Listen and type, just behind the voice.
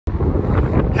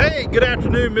Hey, good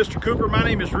afternoon, Mr. Cooper. My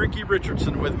name is Ricky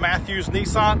Richardson with Matthews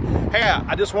Nissan. Hey,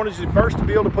 I just wanted you first to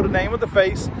be able to put a name with a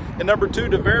face, and number two,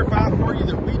 to verify for you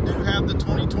that we do have the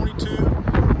 2022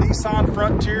 Nissan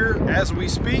Frontier as we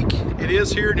speak. It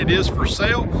is here and it is for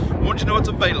sale. I want you to know it's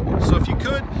available. So if you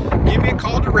could, give me a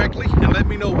call directly and let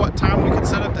me know what time we can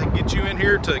set up to get you in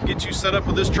here to get you set up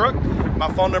with this truck.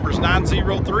 My phone number is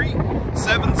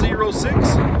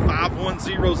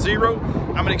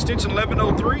 903-706-5100. I'm at extension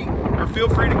 1103, or feel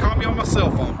free to call me on my cell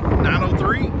phone,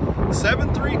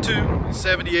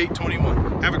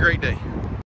 903-732-7821. Have a great day.